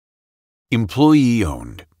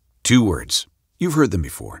Employee-owned. 2 words. You've heard them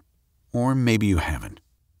before. Or maybe you haven't.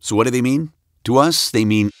 So what do they mean? To us, they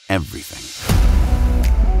mean everything.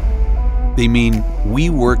 They mean we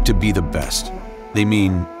work to be the best. They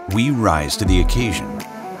mean we rise to the occasion.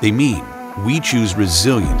 They mean we choose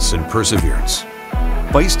resilience and perseverance.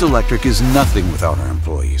 Buist Electric is nothing without our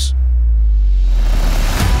employees.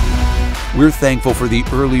 We're thankful for the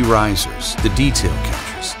early risers, the detail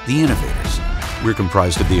catchers, the innovators. We're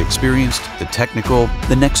comprised of the experienced, the technical,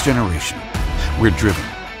 the next generation. We're driven,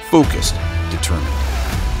 focused, determined.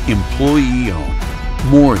 Employee-owned.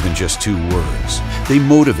 More than just 2 words. They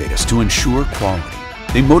motivate us to ensure quality.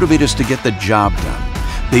 They motivate us to get the job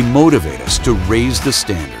done. They motivate us to raise the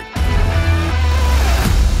standard.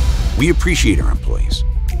 We appreciate our employees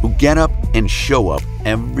who get up and show up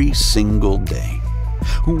every single day,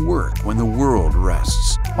 who work when the world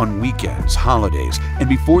rests, on weekends, holidays, and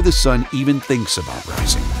before the sun even thinks about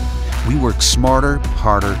rising. We work smarter,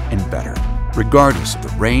 harder, and better, regardless of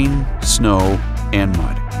the rain, snow, and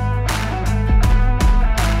mud.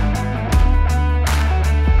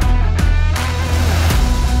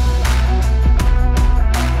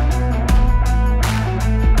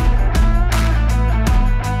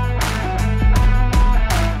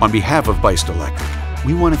 On behalf of Buist Electric,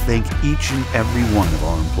 we want to thank each and every one of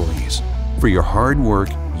our employees for your hard work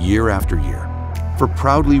year after year, for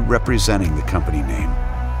proudly representing the company name,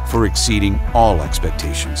 for exceeding all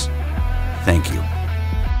expectations. Thank you.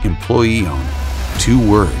 Employee-owned. 2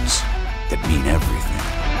 words that mean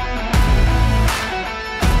everything.